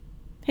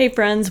Hey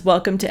friends,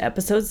 welcome to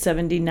episode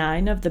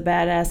 79 of the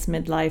Badass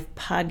Midlife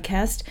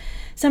podcast.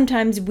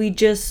 Sometimes we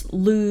just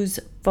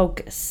lose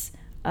focus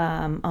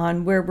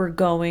on where we're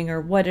going or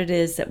what it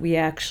is that we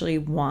actually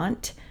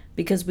want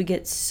because we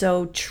get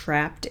so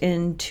trapped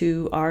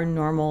into our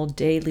normal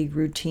daily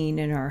routine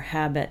and our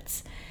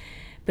habits.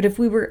 But if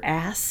we were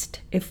asked,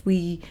 if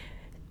we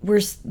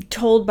were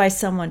told by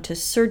someone to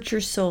search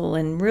your soul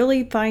and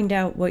really find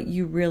out what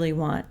you really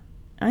want,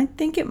 I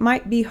think it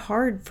might be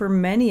hard for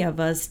many of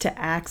us to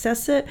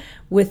access it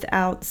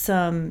without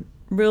some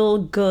real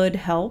good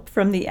help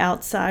from the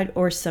outside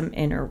or some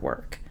inner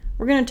work.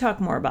 We're going to talk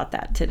more about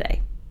that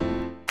today.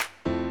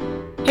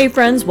 Hey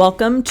friends,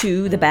 welcome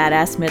to the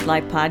Badass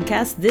Midlife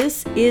Podcast.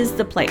 This is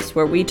the place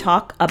where we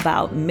talk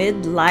about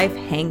midlife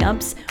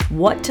hangups,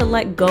 what to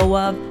let go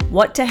of,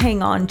 what to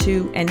hang on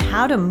to, and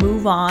how to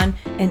move on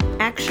and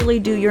actually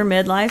do your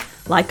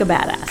midlife like a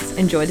badass.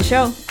 Enjoy the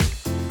show.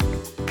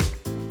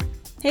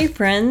 Hey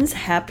friends,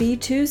 happy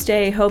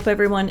Tuesday. Hope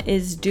everyone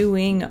is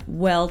doing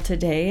well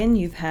today and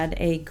you've had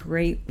a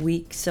great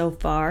week so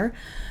far.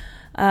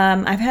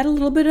 I've had a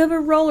little bit of a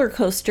roller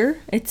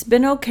coaster. It's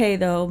been okay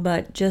though,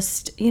 but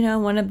just,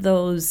 one of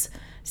those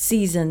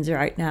seasons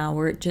right now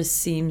where it just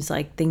seems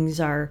like things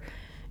are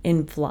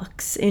in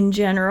flux in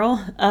general.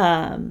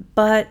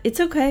 But it's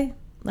okay.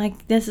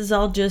 Like this is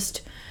all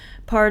just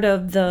part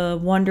of the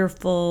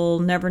wonderful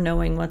never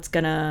knowing what's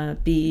gonna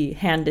be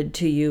handed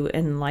to you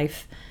in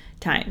life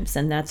times,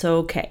 and that's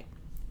okay.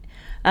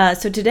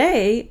 So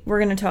today we're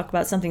going to talk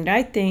about something that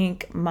I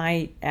think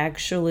might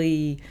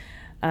actually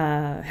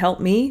help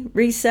me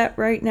reset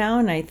right now,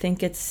 and I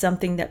think it's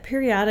something that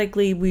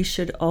periodically we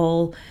should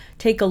all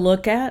take a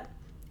look at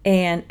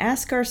and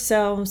ask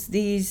ourselves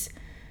these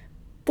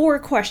 4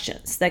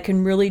 questions that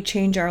can really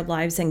change our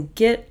lives and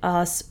get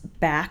us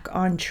back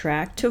on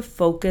track to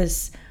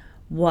focus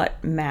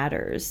what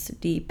matters.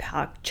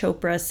 Deepak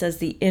Chopra says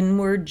the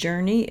inward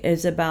journey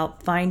is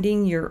about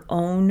finding your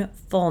own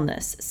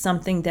fullness,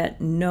 something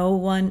that no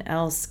one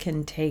else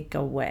can take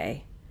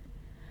away.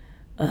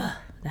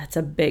 That's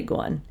a big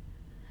one.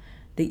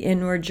 The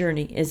inward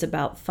journey is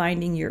about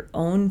finding your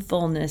own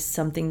fullness,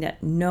 something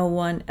that no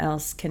one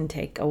else can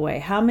take away.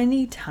 How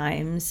many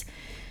times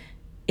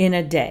in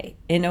a day,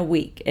 in a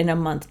week, in a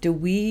month do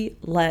we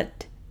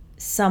let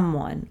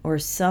someone or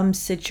some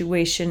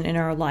situation in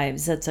our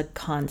lives that's a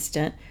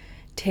constant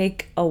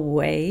take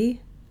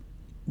away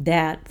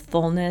that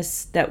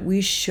fullness that we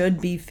should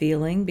be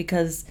feeling,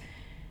 because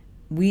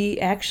we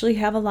actually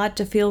have a lot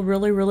to feel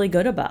really, really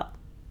good about,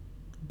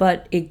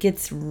 but it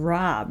gets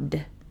robbed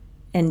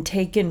and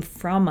taken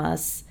from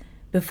us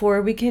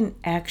before we can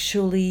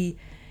actually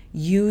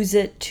use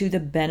it to the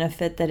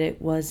benefit that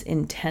it was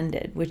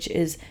intended, which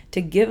is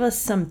to give us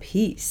some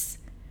peace,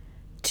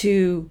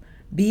 to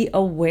be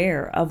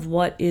aware of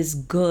what is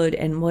good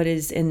and what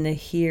is in the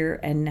here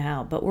and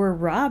now. But we're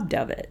robbed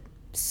of it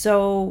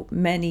so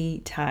many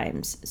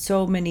times,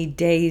 so many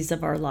days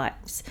of our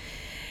lives.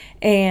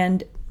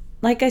 And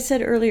like I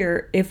said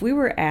earlier, if we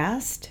were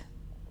asked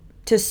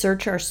to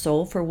search our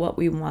soul for what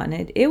we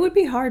wanted, it would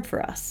be hard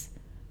for us.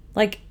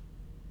 Like,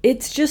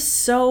 it's just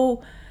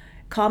so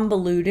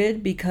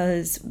convoluted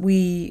because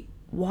we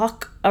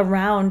walk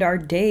around our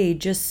day,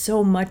 just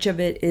so much of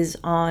it is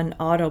on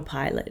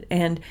autopilot.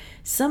 And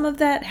some of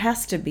that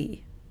has to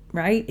be,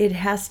 right? It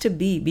has to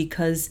be,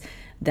 because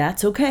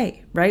that's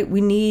okay, right? We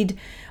need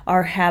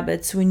our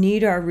habits, we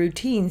need our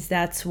routines.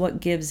 That's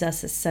what gives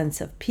us a sense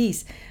of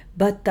peace.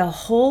 But the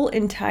whole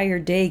entire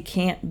day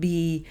can't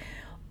be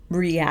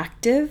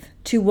reactive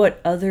to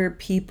what other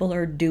people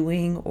are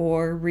doing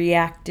or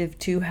reactive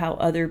to how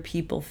other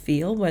people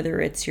feel,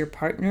 whether it's your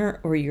partner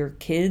or your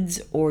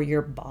kids or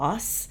your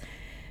boss.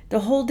 The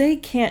whole day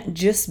can't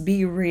just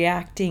be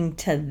reacting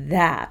to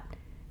that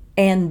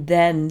and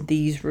then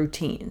these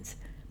routines,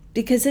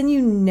 because then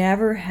you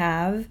never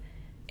have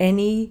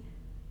any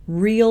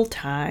real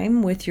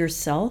time with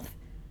yourself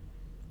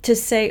to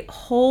say,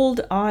 hold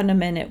on a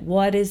minute,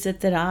 what is it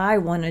that I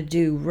want to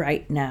do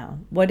right now?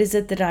 What is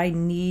it that I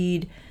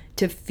need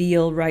to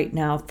feel right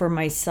now for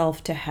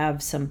myself to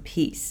have some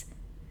peace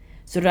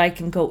so that I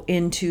can go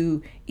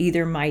into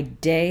either my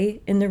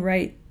day in the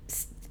right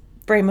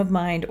frame of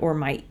mind or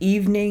my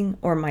evening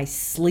or my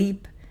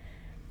sleep.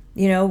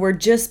 We're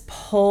just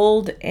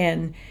pulled,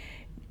 and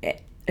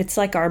it's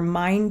like our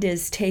mind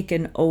is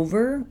taken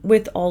over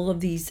with all of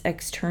these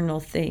external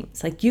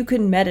things. Like, you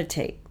can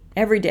meditate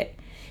every day.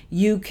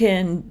 You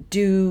can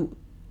do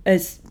a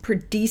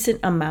pretty decent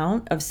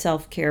amount of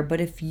self-care, but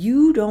if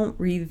you don't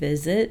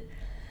revisit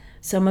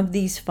some of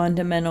these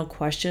fundamental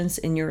questions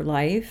in your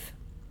life,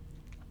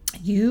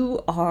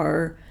 you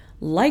are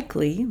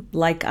likely,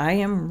 like I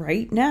am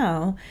right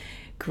now,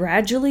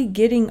 gradually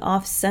getting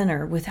off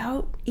center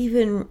without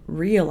even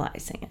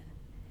realizing it.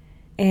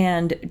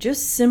 And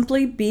just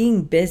simply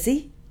being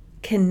busy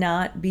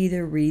cannot be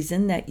the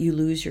reason that you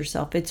lose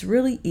yourself. It's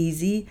really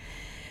easy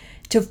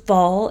to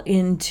fall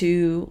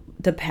into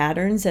the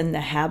patterns and the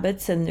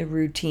habits and the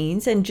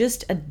routines and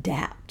just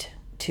adapt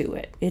to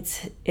it.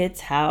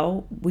 It's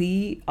how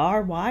we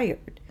are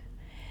wired.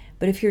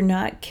 But if you're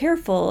not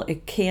careful,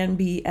 it can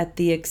be at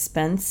the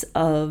expense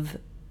of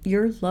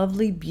your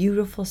lovely,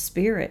 beautiful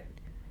spirit.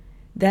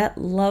 That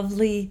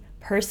lovely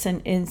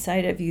person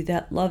inside of you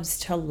that loves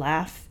to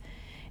laugh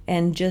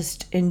and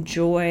just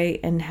enjoy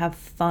and have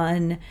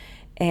fun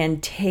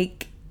and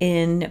take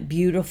in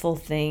beautiful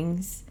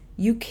things.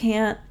 You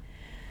can't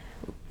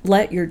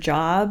let your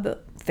job,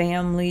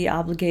 family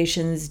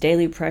obligations,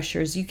 daily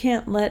pressures, you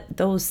can't let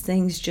those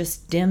things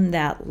just dim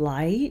that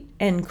light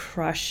and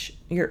crush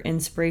your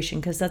inspiration,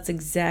 because that's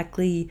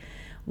exactly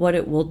what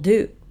it will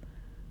do.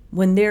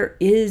 When there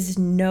is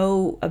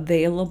no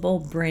available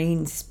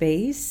brain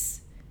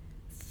space,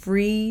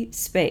 free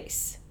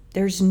space,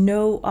 there's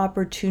no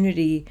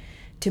opportunity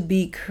to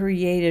be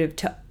creative,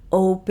 to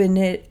open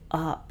it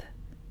up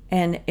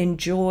and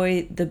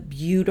enjoy the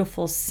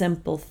beautiful,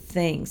 simple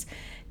things,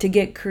 to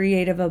get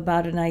creative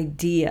about an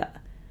idea,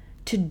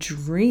 to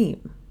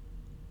dream.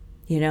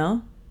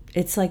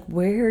 It's like,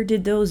 where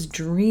did those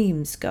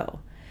dreams go?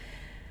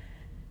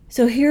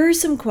 So here are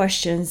some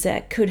questions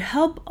that could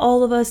help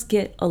all of us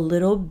get a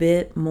little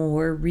bit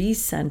more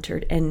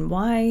recentered and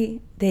why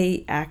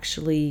they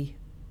actually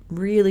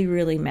really,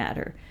 really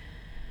matter.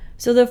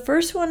 So the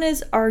first one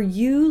is, are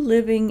you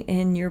living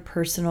in your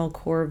personal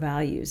core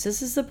values?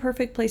 This is the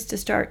perfect place to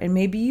start. And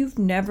maybe you've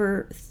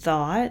never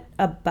thought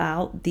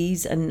about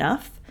these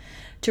enough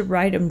to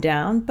write them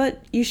down,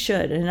 but you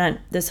should. And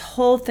this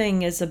whole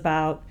thing is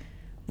about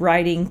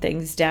writing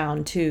things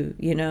down too,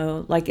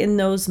 like in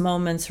those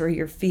moments where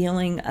you're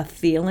feeling a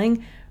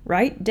feeling,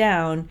 write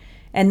down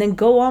and then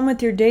go on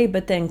with your day,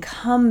 but then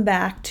come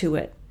back to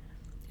it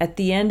at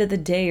the end of the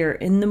day or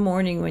in the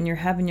morning when you're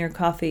having your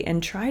coffee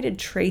and try to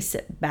trace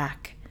it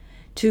back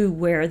to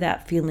where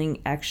that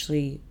feeling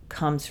actually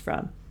comes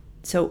from.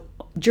 So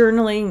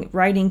journaling,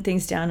 writing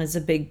things down is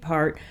a big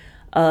part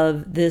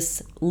of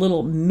this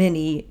little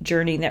mini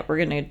journey that we're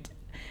going to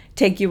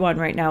take you on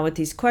right now with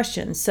these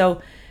questions.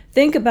 So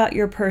think about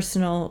your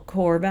personal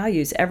core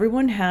values.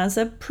 Everyone has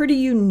a pretty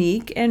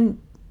unique and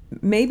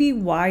maybe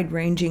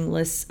wide-ranging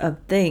lists of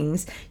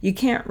things. You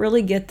can't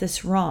really get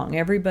this wrong.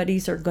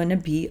 Everybody's are going to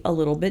be a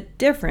little bit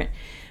different.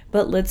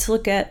 But let's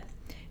look at,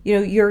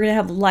 you're going to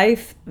have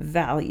life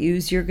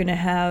values, you're going to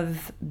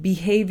have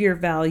behavior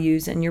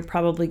values, and you're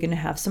probably going to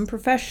have some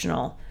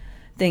professional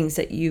things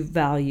that you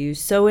value.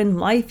 So in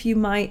life, you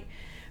might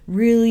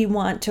really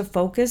want to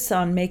focus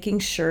on making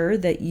sure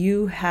that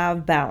you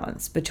have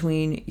balance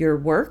between your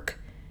work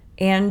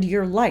and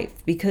your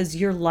life, because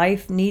your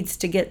life needs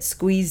to get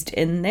squeezed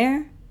in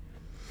there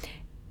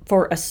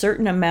for a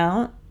certain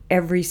amount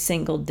every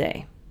single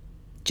day.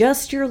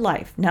 Just your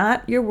life,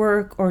 not your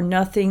work or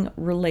nothing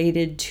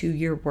related to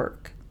your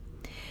work.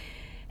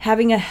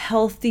 Having a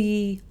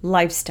healthy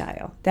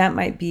lifestyle, that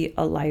might be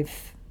a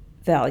life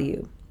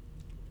value.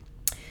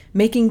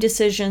 Making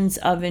decisions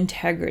of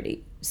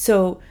integrity.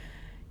 So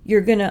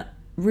you're going to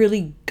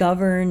really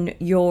govern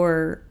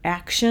your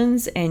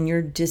actions and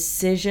your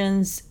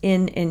decisions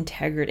in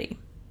integrity.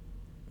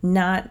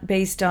 Not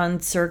based on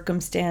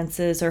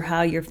circumstances or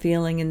how you're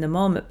feeling in the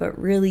moment, but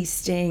really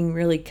staying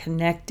really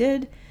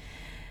connected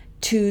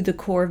to the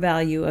core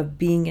value of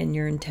being in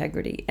your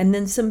integrity. And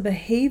then some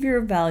behavior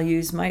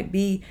values might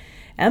be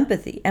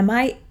empathy. Am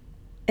I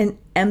an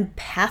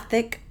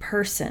empathic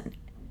person?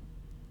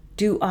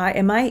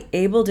 Am I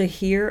able to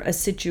hear a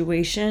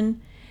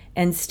situation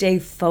and stay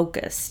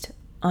focused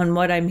on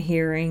what I'm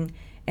hearing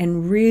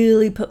and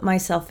really put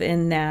myself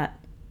in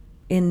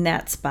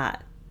that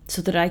spot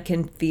so that I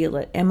can feel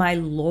it? Am I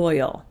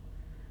loyal?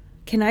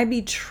 Can I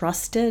be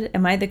trusted?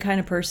 Am I the kind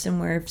of person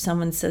where if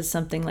someone says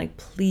something like,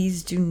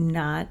 please do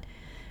not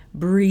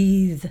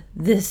breathe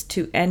this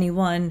to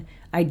anyone,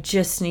 I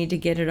just need to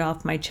get it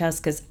off my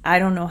chest because I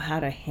don't know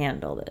how to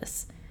handle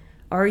this?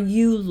 Are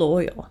you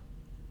loyal?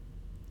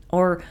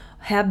 Or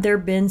have there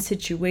been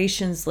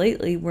situations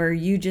lately where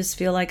you just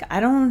feel like, I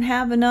don't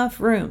have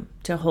enough room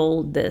to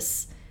hold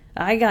this.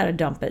 I got to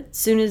dump it. As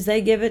soon as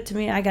they give it to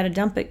me, I got to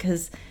dump it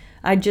because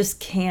I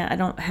just can't. I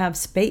don't have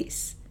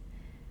space.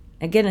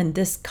 Again, and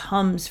this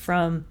comes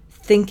from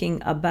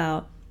thinking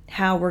about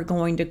how we're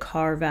going to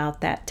carve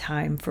out that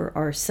time for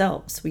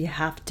ourselves. We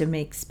have to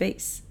make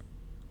space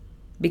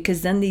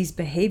because then these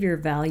behavior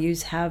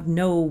values have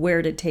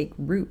nowhere to take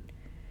root.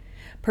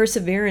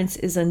 Perseverance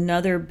is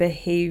another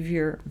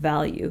behavior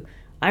value.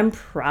 I'm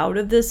proud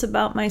of this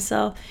about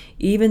myself,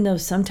 even though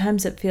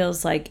sometimes it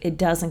feels like it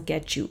doesn't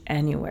get you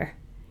anywhere.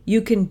 You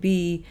can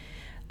be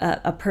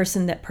a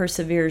person that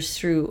perseveres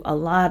through a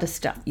lot of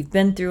stuff. You've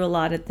been through a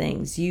lot of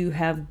things. You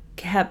have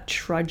kept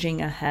trudging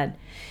ahead.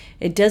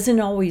 It doesn't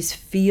always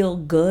feel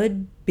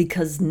good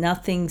because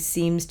nothing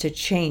seems to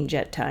change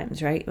at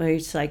times, right?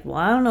 It's like, well,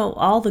 I don't know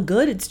all the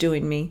good it's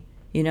doing me,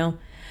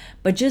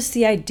 But just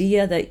the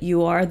idea that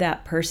you are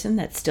that person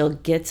that still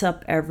gets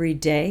up every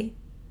day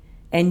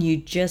and you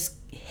just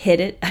hit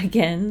it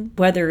again,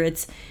 whether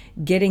it's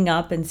getting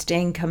up and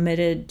staying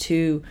committed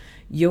to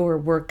your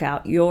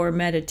workout, your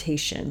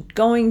meditation,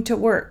 going to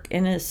work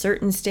in a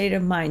certain state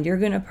of mind, you're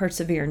going to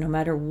persevere no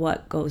matter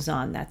what goes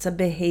on. That's a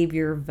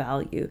behavior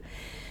value.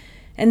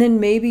 And then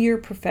maybe your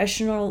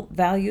professional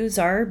values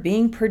are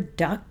being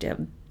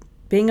productive,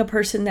 being a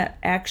person that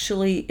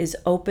actually is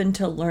open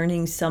to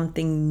learning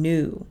something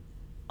new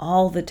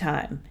all the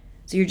time.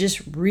 So you're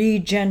just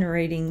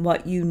regenerating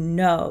what you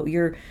know.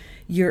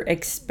 You're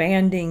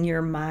expanding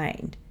your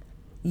mind.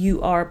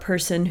 You are a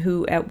person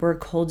who at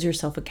work holds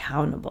yourself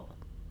accountable.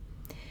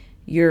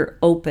 You're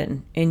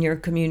open in your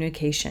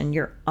communication.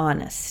 You're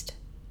honest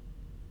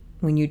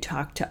when you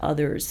talk to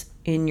others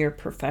in your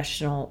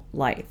professional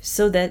life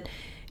so that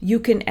you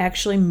can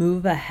actually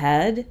move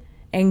ahead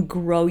and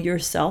grow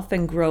yourself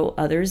and grow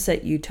others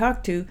that you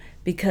talk to,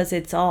 because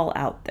it's all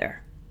out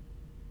there.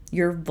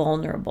 You're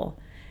vulnerable.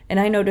 And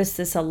I notice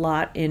this a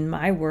lot in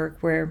my work,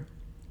 where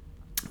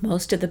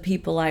most of the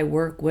people I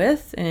work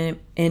with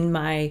in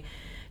my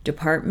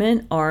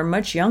department are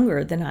much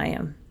younger than I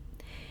am.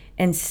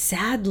 And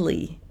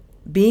sadly,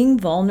 being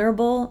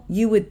vulnerable,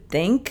 you would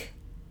think,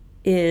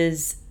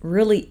 is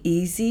really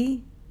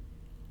easy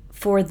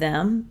for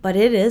them, but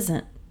it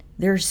isn't.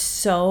 They're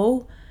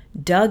so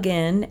dug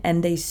in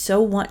and they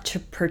so want to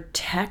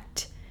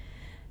protect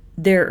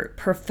their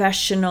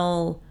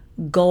professional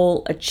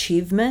goal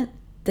achievement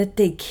that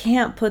they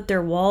can't put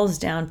their walls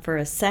down for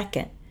a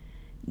second.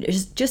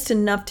 It's just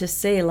enough to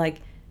say,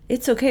 like,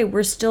 it's okay,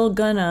 we're still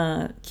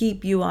gonna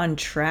keep you on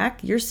track.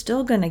 You're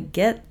still gonna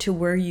get to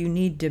where you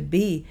need to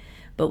be.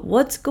 But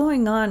what's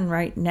going on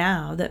right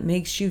now that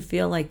makes you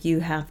feel like you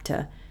have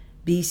to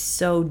be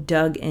so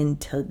dug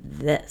into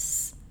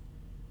this?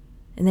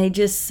 And they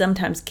just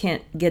sometimes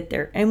can't get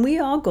there. And we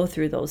all go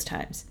through those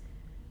times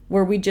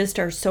where we just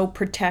are so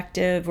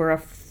protective, we're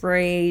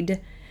afraid,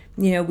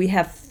 we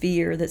have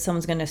fear that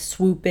someone's going to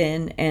swoop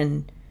in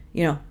and,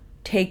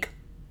 take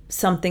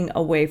something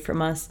away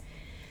from us.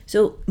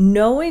 So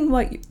knowing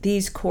what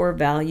these core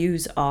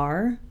values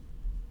are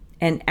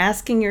and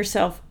asking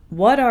yourself,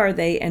 what are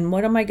they and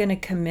what am I going to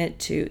commit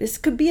to? This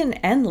could be an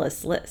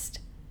endless list.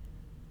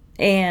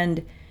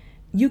 And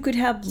you could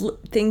have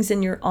things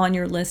on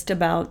your list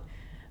about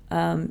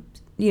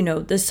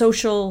the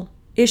social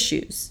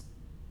issues,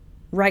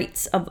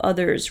 rights of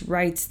others,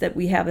 rights that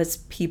we have as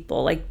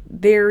people, like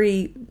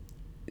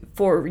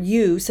for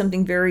you,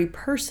 something very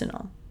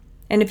personal.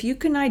 And if you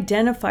can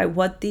identify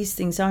what these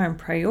things are and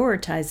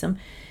prioritize them,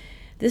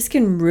 this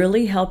can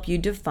really help you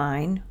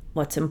define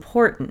what's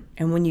important.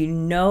 And when you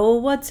know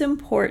what's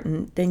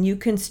important, then you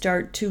can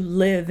start to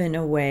live in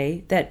a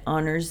way that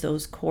honors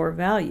those core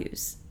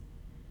values.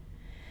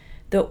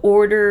 The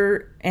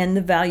order and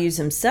the values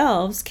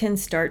themselves can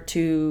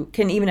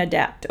even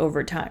adapt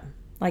over time.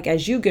 Like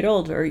as you get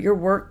older, your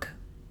work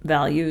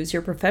values,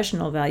 your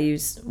professional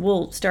values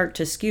will start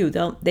to skew.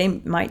 They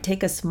might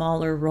take a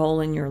smaller role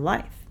in your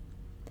life.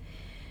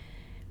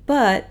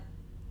 But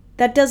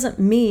that doesn't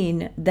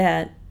mean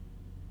that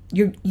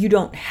you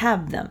don't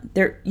have them.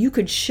 You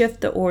could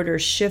shift the order,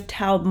 shift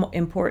how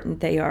important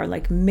they are.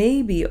 Like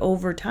maybe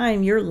over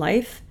time, your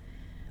life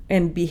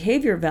and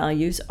behavior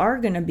values are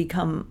going to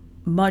become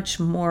much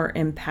more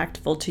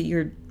impactful to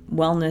your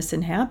wellness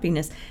and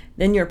happiness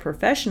than your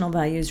professional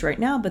values right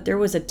now. But there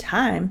was a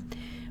time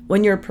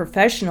when your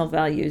professional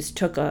values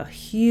took a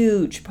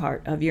huge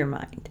part of your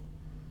mind,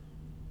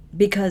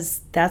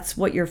 because that's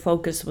what your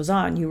focus was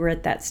on. You were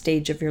at that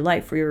stage of your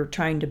life where you were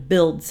trying to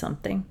build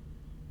something.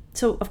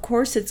 So of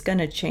course it's going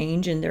to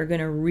change and they're going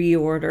to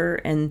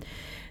reorder and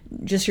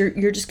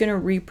you're just going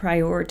to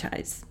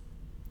reprioritize.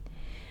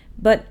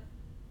 But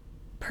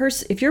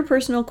if your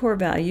personal core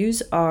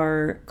values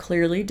are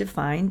clearly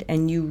defined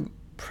and you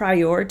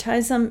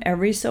prioritize them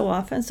every so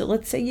often, so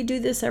let's say you do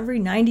this every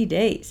 90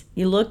 days,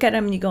 you look at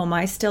them and you go, am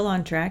I still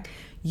on track?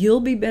 You'll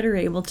be better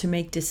able to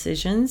make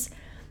decisions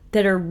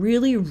that are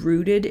really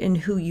rooted in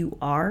who you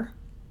are,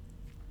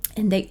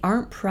 and they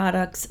aren't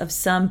products of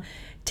some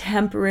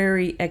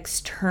temporary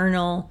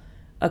external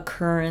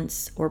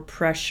occurrence or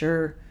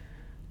pressure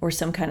or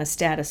some kind of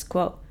status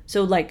quo.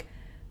 So like,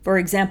 for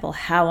example,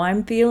 how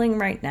I'm feeling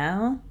right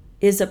now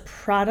is a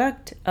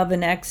product of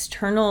an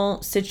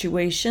external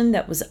situation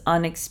that was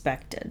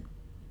unexpected.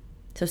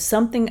 So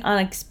something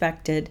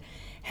unexpected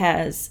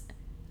has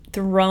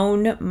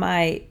thrown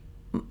my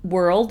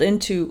world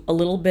into a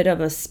little bit of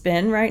a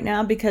spin right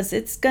now, because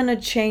it's going to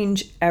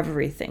change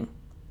everything.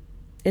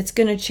 It's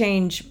going to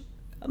change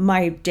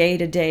my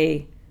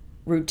day-to-day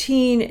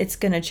routine. It's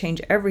going to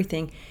change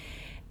everything.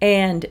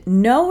 And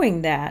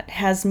knowing that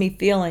has me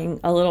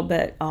feeling a little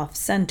bit off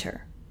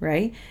center,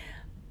 right?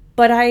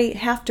 But I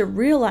have to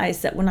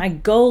realize that when I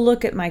go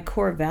look at my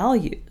core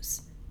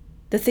values,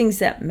 the things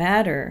that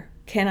matter,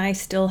 can I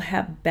still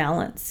have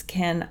balance?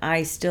 Can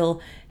I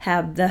still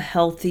have the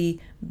healthy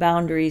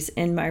boundaries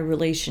in my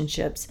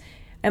relationships?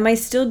 Am I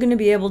still going to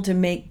be able to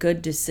make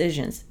good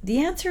decisions? The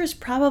answer is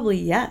probably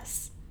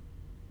yes.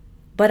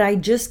 But I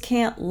just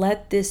can't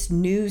let this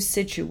new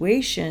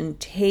situation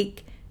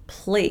take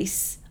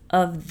place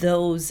of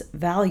those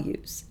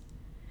values,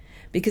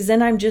 because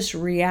then I'm just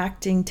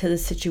reacting to the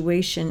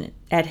situation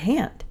at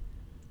hand.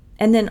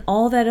 And then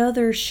all that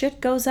other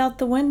shit goes out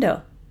the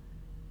window.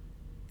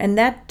 And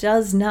that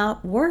does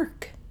not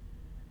work.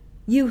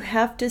 You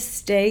have to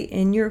stay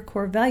in your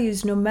core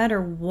values no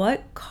matter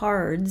what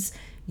cards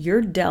you're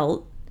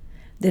dealt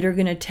that are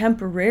going to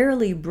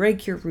temporarily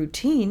break your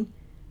routine.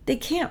 They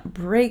can't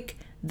break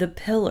the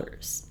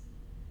pillars.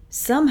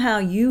 Somehow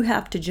you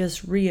have to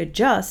just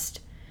readjust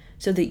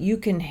so that you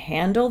can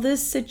handle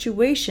this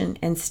situation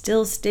and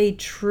still stay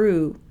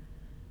true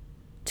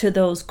to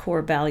those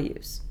core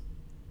values.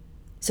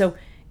 So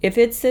if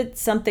it's that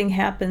something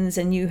happens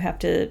and you have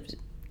to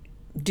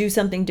do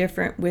something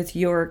different with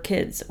your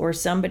kids, or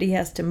somebody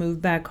has to move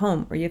back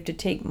home, or you have to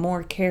take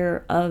more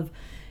care of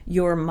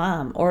your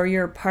mom or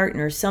your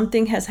partner,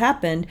 something has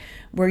happened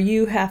where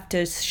you have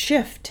to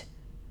shift.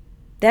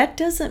 That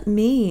doesn't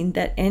mean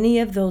that any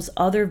of those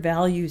other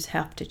values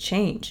have to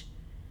change.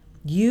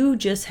 You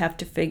just have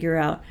to figure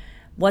out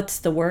what's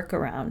the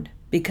workaround,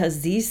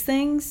 because these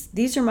things,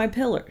 these are my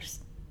pillars,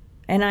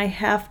 and I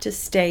have to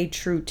stay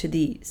true to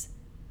these.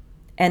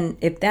 And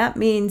if that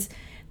means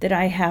that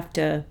I have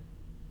to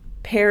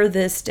pare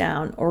this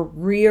down or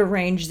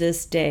rearrange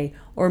this day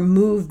or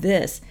move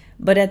this,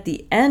 but at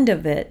the end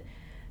of it,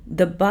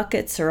 the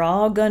buckets are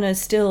all going to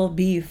still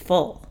be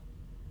full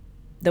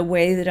the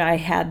way that I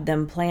had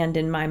them planned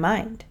in my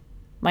mind.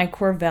 My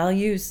core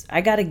values, I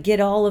got to get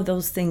all of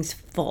those things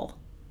full.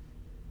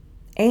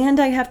 And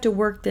I have to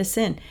work this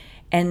in.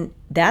 And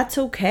that's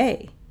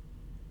okay.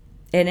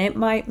 And it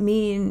might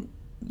mean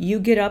you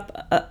get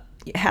up a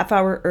half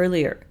hour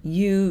earlier.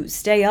 You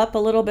stay up a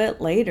little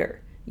bit later.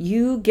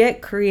 You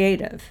get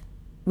creative.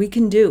 We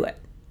can do it.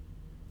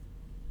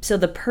 So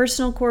the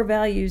personal core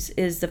values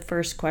is the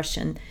first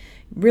question.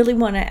 Really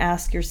want to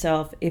ask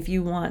yourself if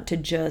you want to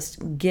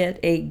just get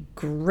a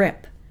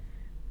grip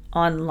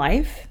on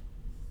life.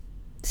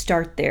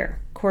 Start there.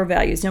 Core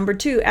values. Number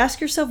 2,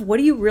 ask yourself, what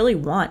do you really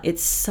want?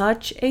 It's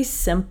such a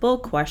simple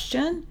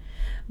question,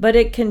 but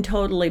it can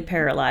totally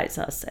paralyze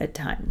us at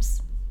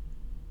times.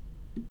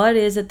 What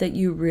is it that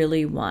you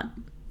really want?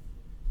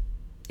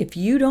 If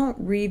you don't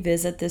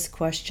revisit this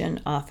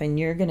question often,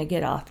 you're going to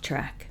get off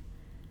track.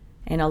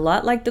 And a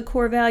lot like the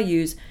core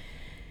values,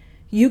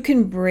 you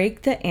can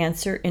break the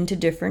answer into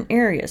different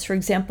areas. For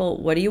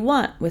example, what do you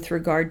want with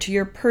regard to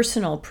your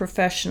personal,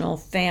 professional,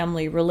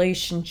 family,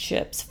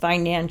 relationships,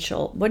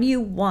 financial? What do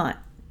you want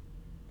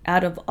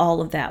out of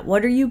all of that?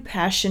 What are you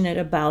passionate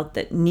about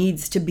that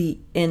needs to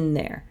be in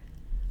there?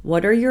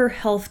 What are your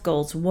health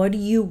goals? What do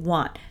you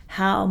want?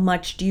 How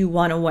much do you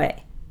want to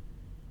weigh?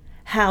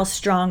 How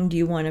strong do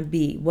you want to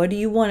be? What do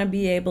you want to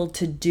be able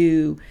to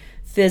do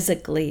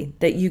physically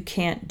that you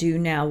can't do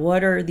now?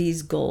 What are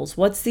these goals?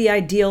 What's the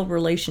ideal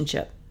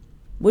relationship?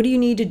 What do you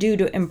need to do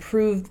to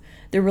improve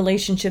the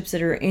relationships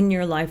that are in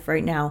your life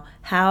right now?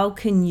 How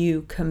can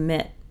you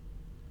commit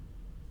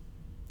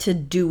to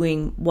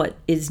doing what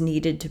is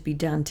needed to be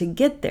done to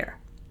get there?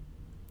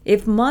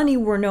 If money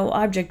were no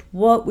object,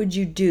 what would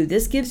you do?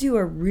 This gives you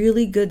a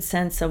really good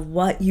sense of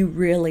what you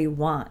really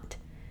want.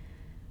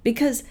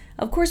 Because,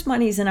 of course,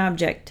 money is an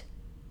object.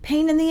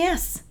 Pain in the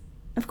ass.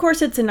 Of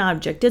course it's an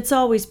object. It's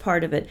always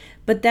part of it.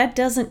 But that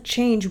doesn't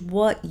change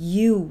what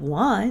you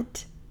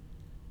want.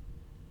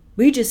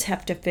 We just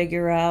have to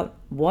figure out,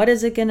 what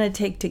is it going to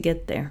take to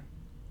get there?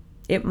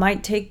 It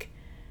might take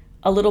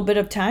a little bit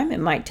of time. It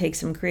might take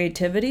some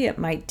creativity. It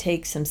might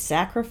take some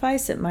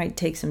sacrifice. It might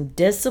take some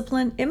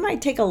discipline. It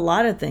might take a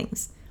lot of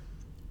things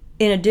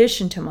in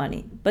addition to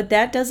money. But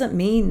that doesn't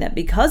mean that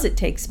because it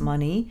takes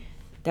money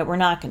that we're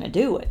not going to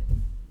do it.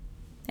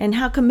 And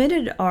how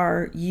committed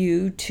are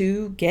you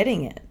to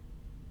getting it?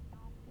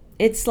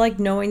 It's like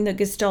knowing the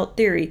Gestalt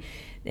theory.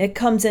 It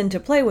comes into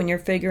play when you're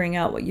figuring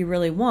out what you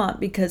really want,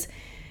 because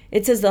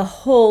it says the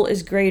whole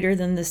is greater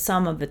than the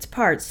sum of its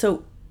parts.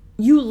 So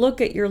you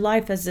look at your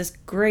life as this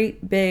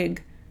great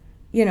big,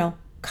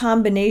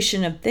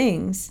 combination of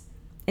things,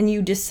 and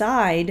you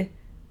decide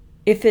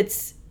if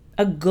it's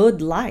a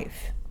good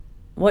life,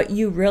 what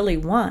you really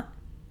want.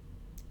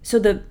 So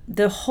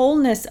the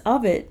wholeness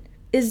of it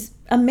is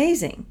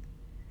amazing.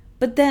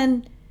 But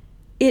then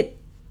it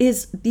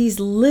is these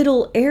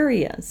little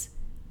areas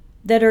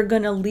that are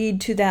going to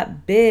lead to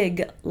that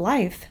big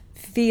life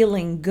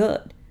feeling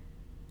good.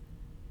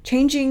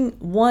 Changing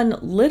one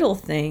little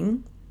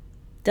thing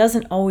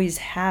doesn't always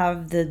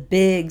have the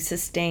big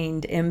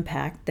sustained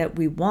impact that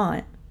we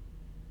want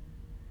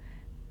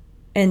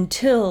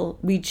until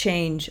we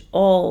change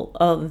all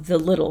of the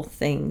little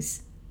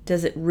things.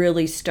 Does it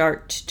really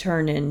start to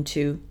turn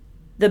into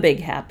the big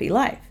happy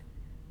life?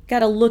 Got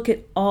to look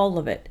at all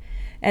of it.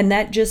 And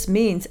that just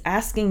means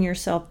asking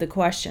yourself the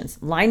questions,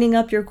 lining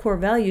up your core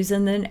values,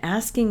 and then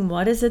asking,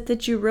 what is it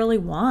that you really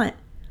want?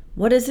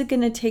 What is it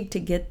going to take to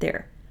get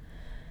there?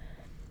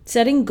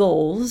 Setting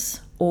goals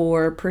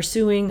or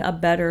pursuing a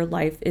better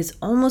life is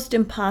almost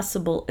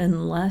impossible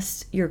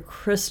unless you're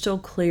crystal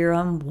clear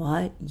on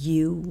what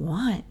you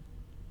want.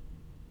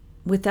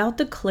 Without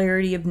the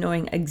clarity of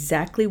knowing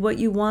exactly what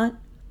you want,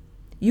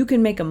 you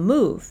can make a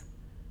move,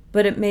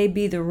 but it may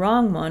be the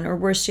wrong one, or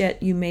worse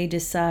yet, you may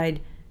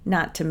decide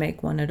not to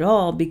make one at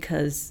all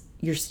because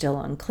you're still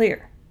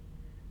unclear.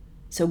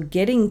 So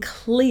getting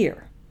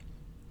clear,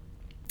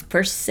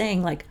 first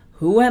saying, like,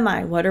 Who am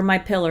I? What are my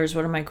pillars?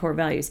 What are my core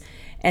values?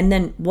 And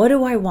then what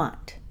do I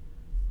want?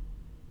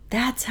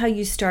 That's how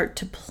you start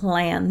to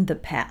plan the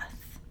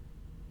path.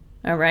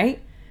 All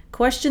right?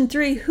 Question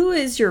 3, who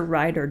is your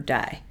ride or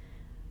die?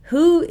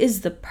 Who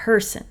is the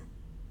person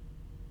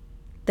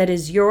that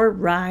is your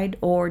ride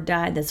or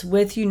die, that's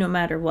with you no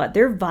matter what?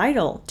 They're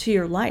vital to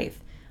your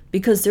life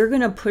because they're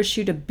going to push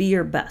you to be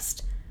your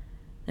best.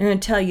 They're going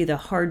to tell you the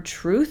hard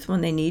truth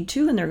when they need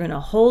to, and they're going to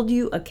hold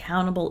you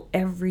accountable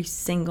every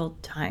single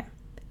time.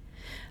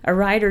 A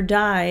ride or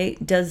die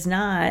does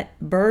not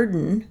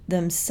burden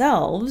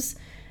themselves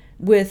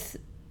with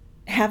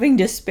having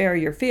to spare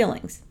your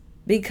feelings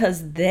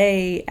because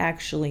they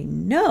actually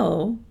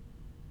know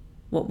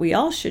what we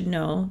all should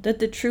know, that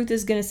the truth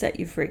is going to set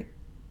you free.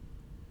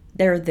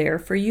 They're there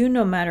for you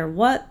no matter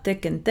what,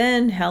 thick and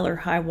thin, hell or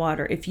high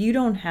water. If you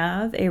don't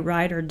have a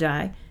ride or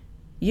die,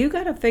 you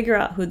got to figure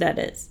out who that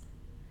is.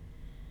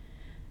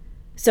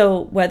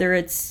 So whether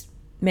it's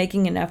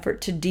making an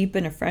effort to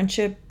deepen a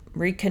friendship,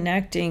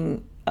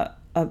 reconnecting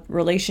a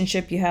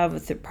relationship you have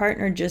with your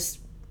partner, just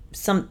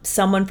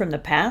someone from the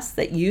past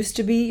that used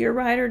to be your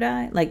ride or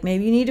die, like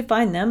maybe you need to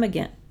find them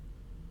again.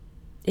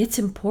 It's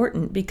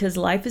important because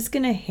life is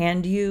going to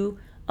hand you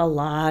a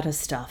lot of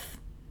stuff.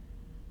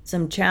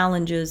 Some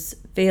challenges,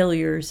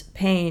 failures,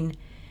 pain,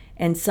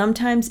 and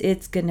sometimes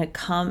it's going to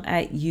come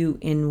at you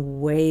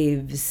in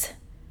waves.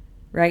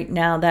 Right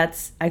now,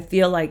 I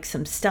feel like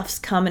some stuff's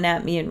coming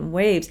at me in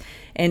waves,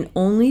 and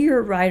only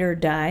your ride or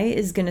die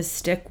is going to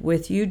stick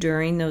with you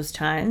during those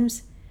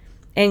times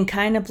and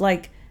kind of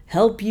like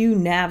help you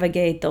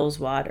navigate those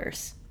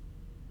waters.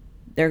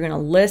 They're going to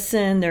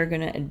listen, they're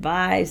going to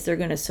advise, they're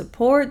going to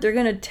support, they're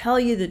going to tell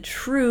you the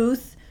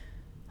truth,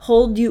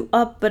 hold you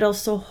up, but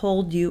also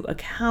hold you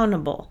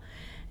accountable.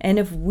 And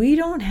if we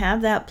don't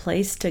have that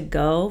place to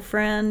go,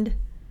 friend,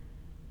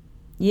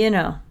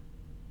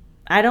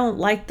 I don't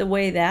like the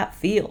way that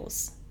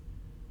feels.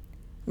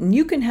 And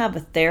you can have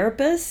a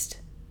therapist,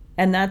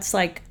 and that's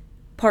like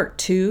part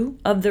 2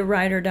 of the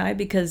ride or die,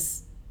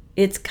 because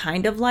it's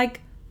kind of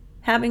like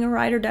having a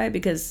ride or die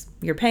because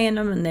you're paying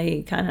them and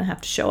they kind of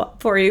have to show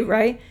up for you,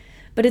 right?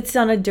 But it's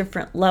on a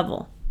different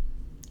level.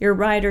 Your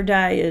ride or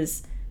die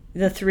is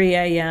the 3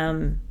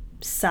 a.m.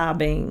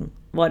 sobbing,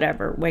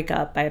 whatever, wake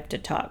up, I have to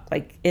talk.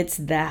 Like it's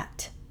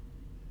that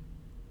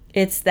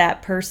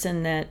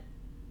person that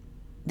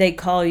they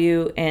call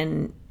you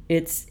and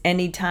it's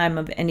any time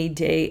of any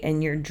day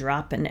and you're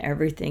dropping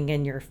everything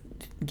and you're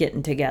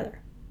getting together.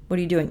 What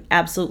are you doing?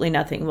 Absolutely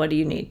nothing. What do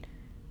you need?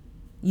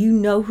 You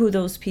know who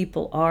those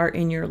people are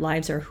in your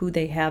lives or who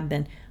they have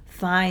been.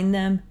 Find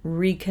them,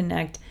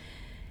 reconnect,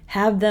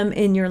 have them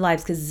in your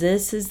lives, because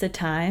this is the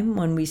time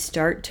when we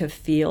start to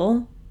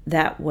feel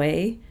that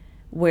way,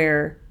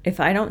 where if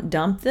I don't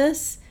dump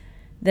this,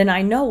 then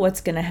I know what's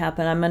going to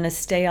happen. I'm going to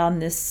stay on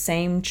this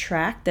same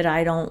track that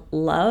I don't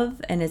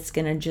love, and it's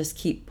going to just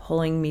keep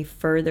pulling me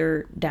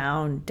further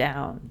down,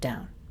 down,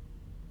 down.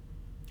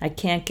 I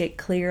can't get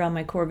clear on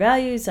my core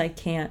values. I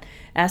can't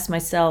ask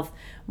myself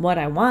what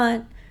I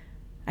want.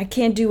 I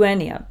can't do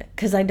any of it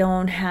because I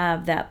don't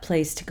have that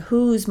place to,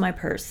 who's my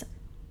person?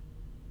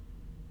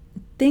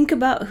 Think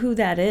about who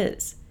that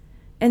is.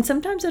 And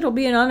sometimes it'll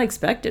be an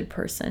unexpected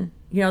person.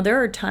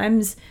 There are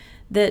times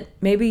that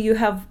maybe you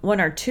have one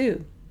or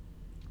two.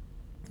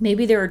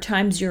 Maybe there are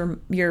times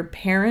your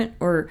parent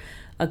or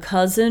a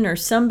cousin or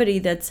somebody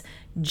that's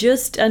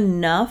just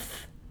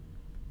enough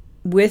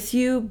with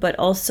you, but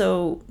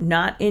also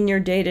not in your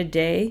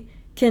day-to-day,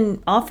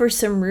 can offer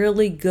some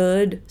really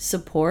good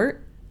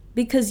support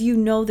because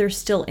they're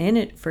still in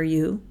it for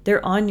you.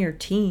 They're on your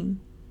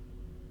team.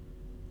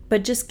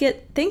 But just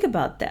think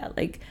about that.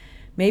 Like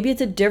maybe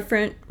it's a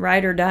different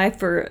ride or die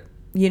for,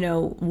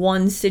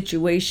 one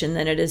situation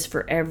than it is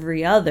for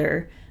every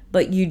other,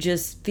 but you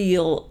just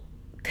feel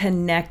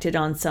connected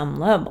on some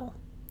level.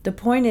 The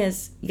point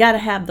is, you got to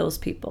have those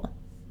people.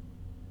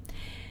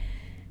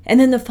 And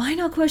then the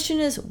final question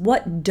is,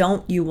 what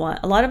don't you want?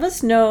 A lot of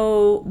us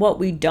know what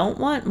we don't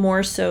want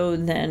more so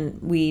than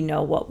we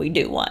know what we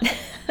do want.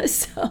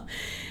 So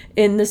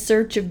in the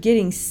search of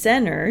getting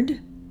centered,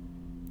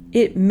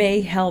 it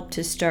may help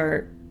to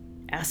start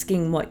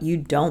asking what you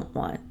don't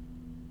want.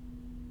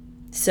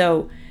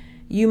 So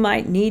you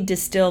might need to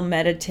still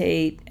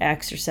meditate,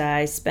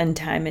 exercise, spend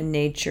time in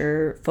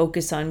nature,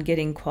 focus on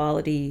getting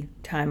quality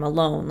time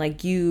alone.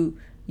 Like you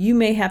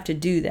may have to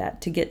do that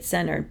to get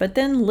centered, but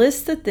then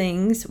list the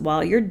things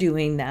while you're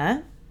doing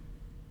that,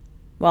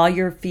 while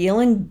you're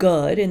feeling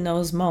good in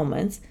those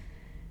moments.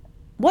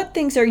 What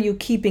things are you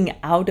keeping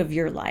out of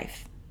your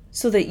life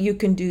so that you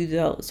can do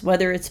those,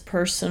 whether it's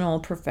personal,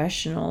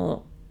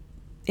 professional,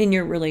 in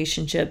your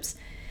relationships?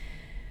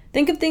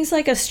 Think of things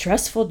like a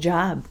stressful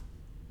job,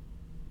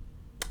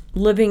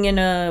 living in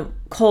a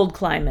cold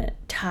climate,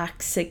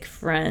 toxic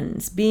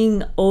friends,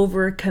 being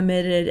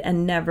overcommitted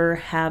and never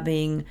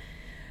having,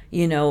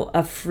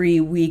 a free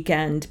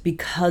weekend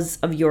because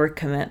of your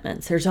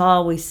commitments. There's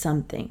always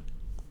something.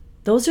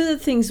 Those are the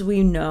things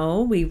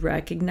we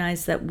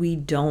recognize that we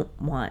don't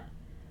want.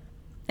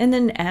 And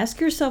then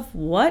ask yourself,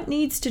 what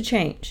needs to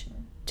change?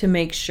 to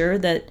make sure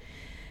that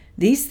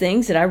these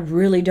things that I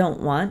really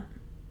don't want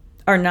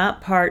are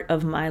not part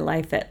of my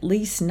life, at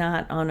least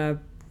not on a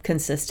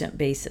consistent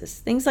basis.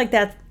 Things like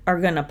that are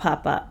going to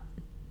pop up.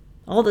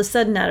 All of a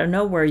sudden, out of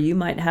nowhere, you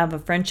might have a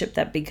friendship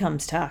that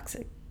becomes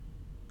toxic.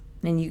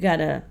 And you got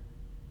to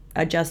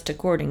adjust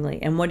accordingly.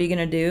 And what are you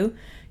going to do?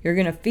 You're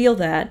going to feel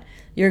that.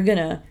 You're going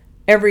to,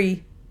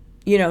 every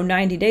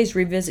 90 days,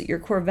 revisit your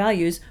core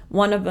values.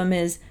 One of them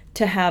is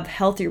to have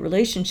healthy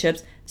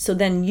relationships. So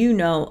then I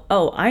know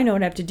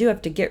what I have to do. I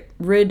have to get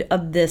rid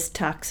of this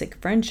toxic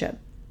friendship.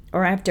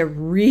 Or I have to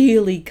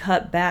really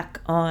cut back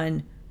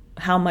on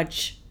how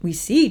much we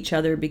see each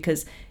other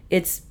because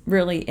it's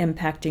really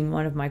impacting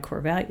one of my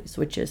core values,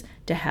 which is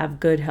to have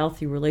good,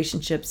 healthy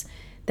relationships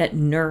that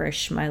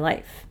nourish my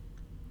life.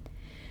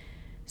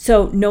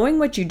 So knowing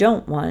what you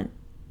don't want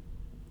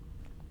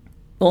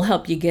will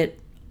help you get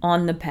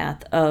on the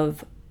path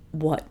of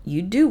what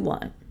you do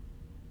want.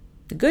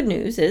 The good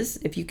news is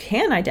if you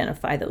can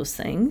identify those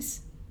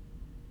things,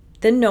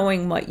 then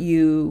knowing what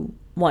you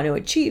want to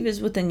achieve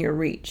is within your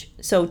reach.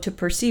 So to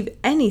perceive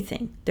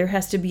anything, there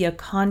has to be a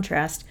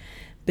contrast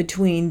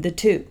between the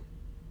two.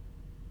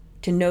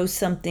 To know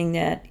something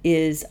that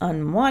is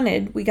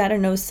unwanted, we got to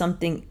know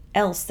something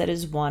else that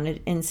is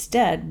wanted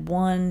instead.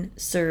 One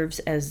serves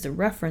as the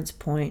reference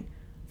point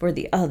for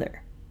the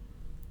other.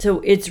 So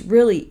it's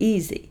really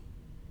easy.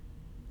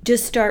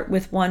 Just start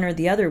with one or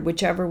the other,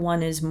 whichever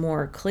one is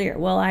more clear.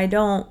 Well, I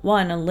don't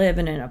want to live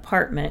in an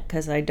apartment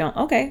because I don't.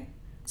 Okay.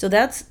 So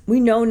we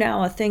know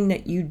now a thing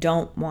that you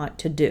don't want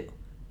to do.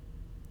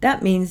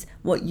 That means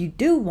what you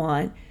do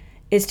want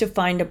is to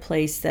find a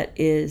place that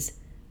is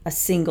a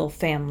single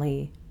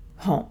family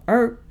home.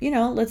 Or,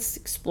 let's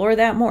explore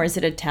that more. Is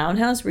it a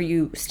townhouse where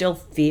you still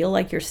feel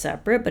like you're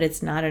separate, but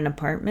it's not an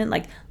apartment?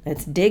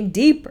 Let's dig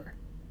deeper.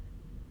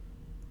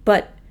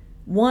 But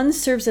one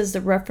serves as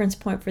the reference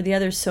point for the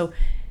other. So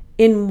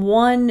in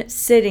one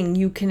sitting,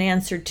 you can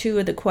answer two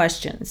of the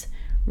questions,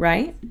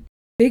 right?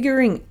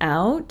 Figuring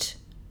out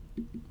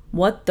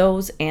what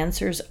those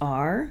answers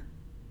are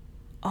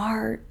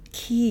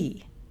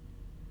key.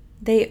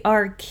 They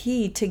are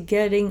key to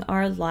getting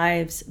our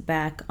lives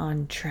back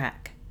on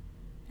track.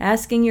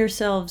 Asking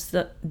yourself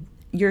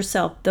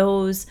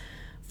those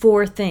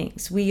 4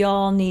 things. We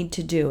all need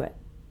to do it.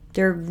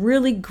 They're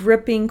really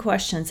gripping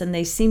questions and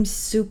they seem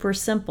super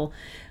simple,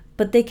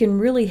 but they can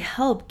really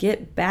help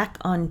get back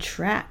on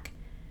track.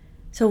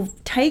 So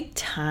take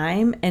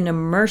time and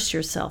immerse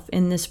yourself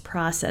in this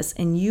process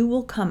and you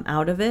will come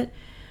out of it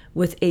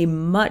with a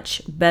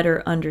much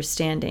better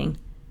understanding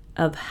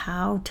of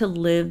how to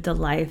live the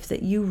life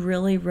that you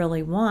really,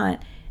 really want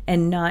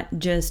and not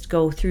just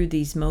go through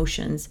these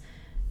motions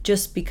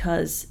just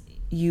because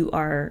you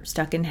are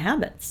stuck in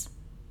habits.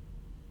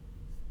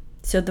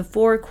 So the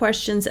 4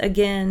 questions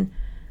again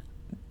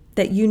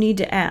that you need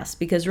to ask,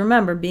 because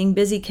remember, being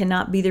busy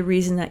cannot be the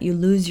reason that you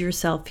lose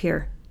yourself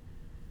here.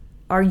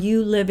 Are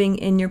you living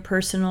in your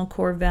personal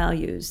core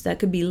values? That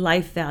could be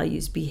life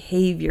values,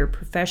 behavior,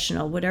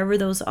 professional, whatever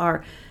those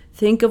are.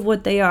 Think of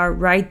what they are,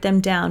 write them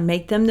down,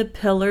 make them the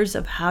pillars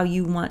of how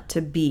you want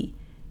to be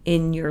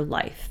in your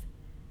life.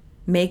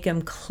 Make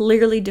them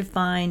clearly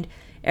defined.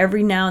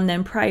 Every now and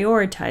then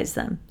prioritize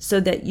them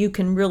so that you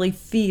can really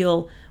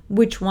feel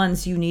which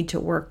ones you need to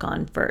work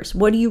on first.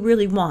 What do you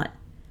really want?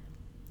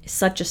 It's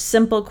such a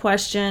simple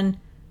question.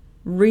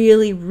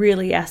 Really,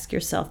 really ask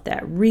yourself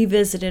that.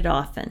 Revisit it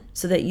often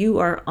so that you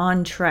are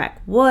on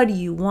track. What do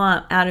you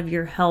want out of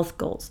your health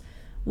goals?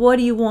 What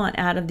do you want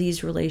out of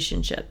these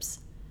relationships?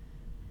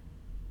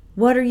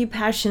 What are you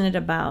passionate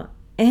about?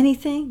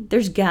 Anything?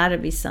 There's got to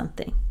be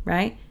something,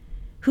 right?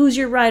 Who's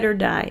your ride or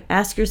die?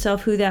 Ask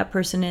yourself who that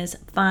person is.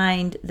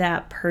 Find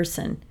that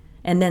person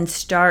and then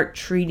start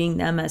treating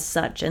them as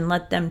such and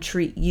let them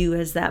treat you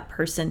as that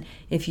person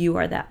if you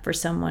are that for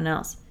someone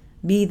else.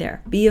 Be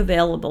there. Be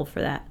available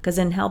for that because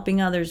in helping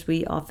others,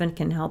 we often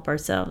can help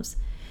ourselves.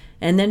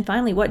 And then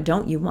finally, what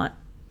don't you want?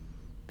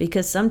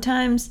 Because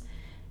sometimes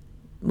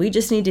we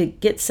just need to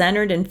get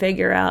centered and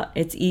figure out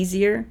it's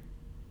easier.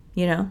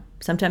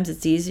 Sometimes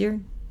it's easier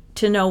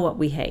to know what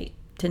we hate,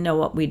 to know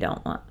what we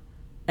don't want.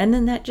 And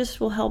then that just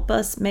will help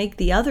us make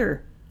the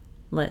other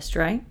list,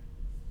 right?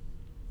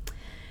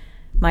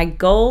 My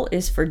goal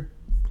is for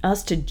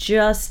us to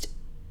just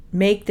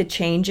make the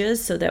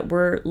changes so that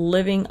we're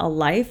living a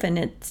life and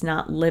it's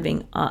not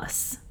living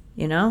us,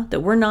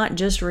 that we're not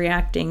just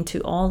reacting to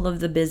all of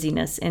the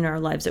busyness in our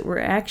lives, that we're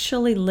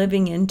actually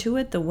living into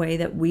it the way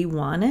that we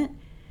want it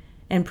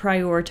and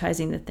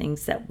prioritizing the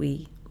things that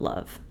we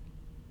love.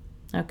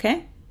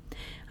 Okay?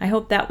 I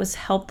hope that was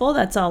helpful.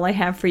 That's all I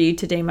have for you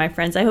today, my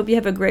friends. I hope you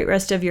have a great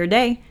rest of your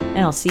day, and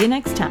I'll see you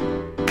next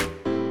time.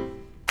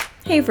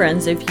 Hey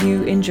friends, if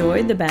you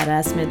enjoyed the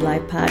Badass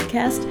Midlife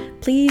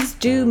podcast, please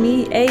do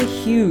me a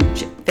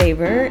huge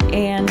favor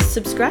and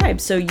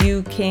subscribe so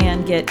you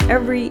can get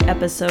every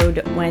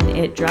episode when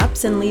it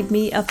drops and leave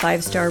me a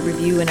 5-star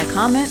review and a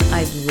comment.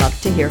 I'd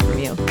love to hear from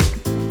you.